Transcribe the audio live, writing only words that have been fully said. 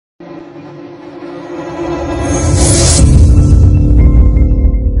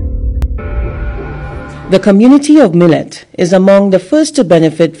The community of Millet is among the first to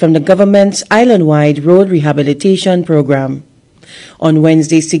benefit from the government's island-wide road rehabilitation program. On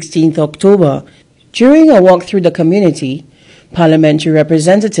Wednesday, 16th October, during a walk through the community, Parliamentary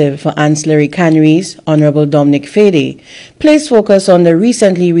Representative for Anse la Raye Canaries, Hon Dominic Fedee, placed focus on the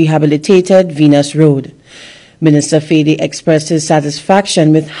recently rehabilitated Venus Road. Minister Fedee expressed his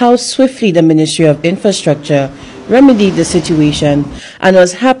satisfaction with how swiftly the Ministry of Infrastructure remedied the situation and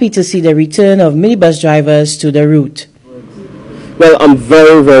was happy to see the return of minibus drivers to the route. Well, I'm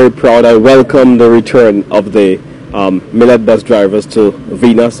very, very proud. I welcome the return of the Millet bus drivers to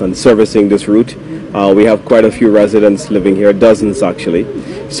Venus and servicing this route. We have quite a few residents living here, dozens actually.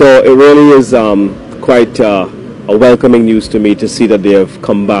 So it really is quite a welcoming news to me to see that they have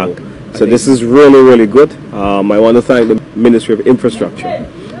come back. So this is really, really good. I want to thank the Ministry of Infrastructure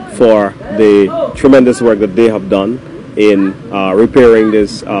for the tremendous work that they have done in repairing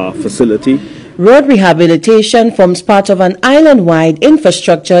this facility. Road rehabilitation forms part of an island-wide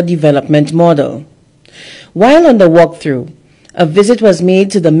infrastructure development model. While on the walkthrough, a visit was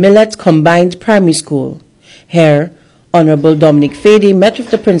made to the Millet Combined Primary School. Here, Hon Dominic Fedee met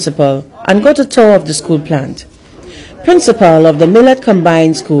with the principal and got a tour of the school plant. Principal of the Millet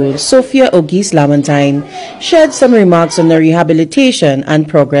Combined School, Sophia Ogis Lamentine, shared some remarks on the rehabilitation and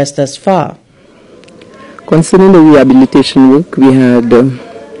progress thus far. Concerning the rehabilitation work, we had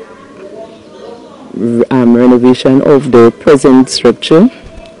renovation of the present structure.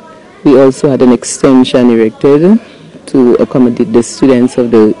 We also had an extension erected to accommodate the students of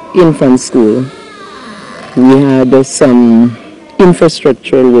the infant school. We had some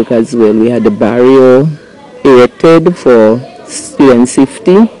infrastructural work as well. We had the barrier erected for student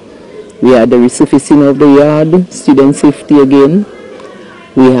safety. We had the resurfacing of the yard, student safety again.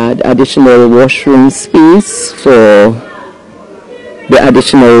 We had additional washroom space for the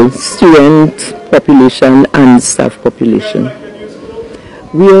additional student population and staff population.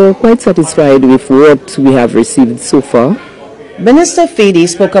 We are quite satisfied with what we have received so far. Minister Fedee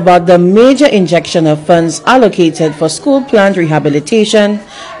spoke about the major injection of funds allocated for school plant rehabilitation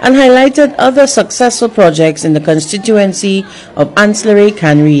and highlighted other successful projects in the constituency of Anse la Raye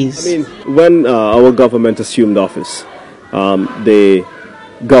Canaries. When our government assumed office, the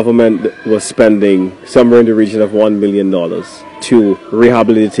government was spending somewhere in the region of $1 million to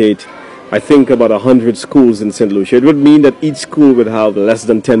rehabilitate, I think, about 100 schools in St. Lucia. It would mean that each school would have less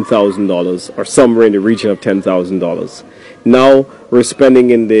than $10,000 or somewhere in the region of $10,000. Now we're spending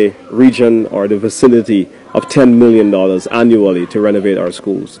in the region or the vicinity of $10 million annually to renovate our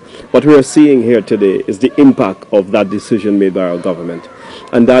schools. What we are seeing here today is the impact of that decision made by our government.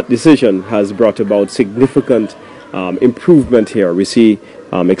 And that decision has brought about significant improvement here. We see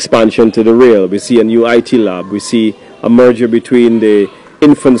expansion to the rail, we see a new IT lab, we see a merger between the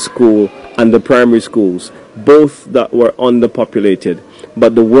infant school and the primary schools, both that were underpopulated.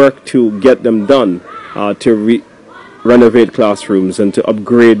 But the work to get them done, to renovate classrooms and to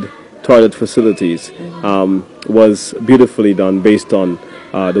upgrade toilet facilities was beautifully done based on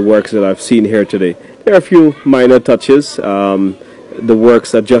the works that I've seen here today. There are a few minor touches, the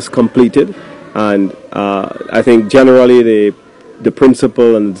works are just completed, and I think generally the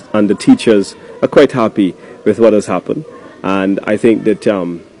principal and the teachers are quite happy with what has happened. And I think that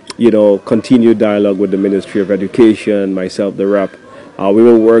continued dialogue with the Ministry of Education, myself, the rep, we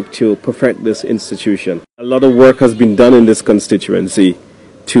will work to perfect this institution. A lot of work has been done in this constituency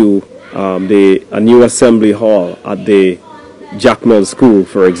to a new assembly hall at the Jackmel School,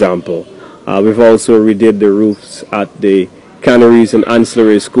 for example. We've also redid the roofs at the Canaries and Anse la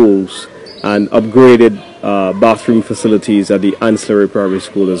Raye schools and upgraded bathroom facilities at the Anse la Raye Primary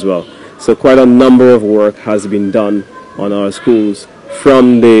School as well. So quite a number of work has been done on our schools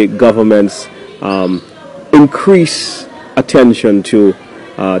from the government's increased attention to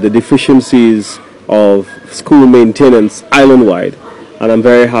the deficiencies of school maintenance island-wide. And I'm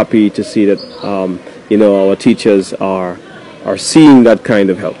very happy to see that our teachers are seeing that kind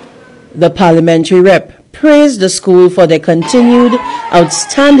of help. The parliamentary rep praised the school for their continued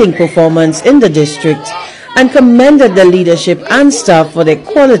outstanding performance in the district and commended the leadership and staff for their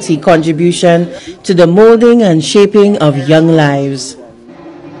quality contribution to the molding and shaping of young lives.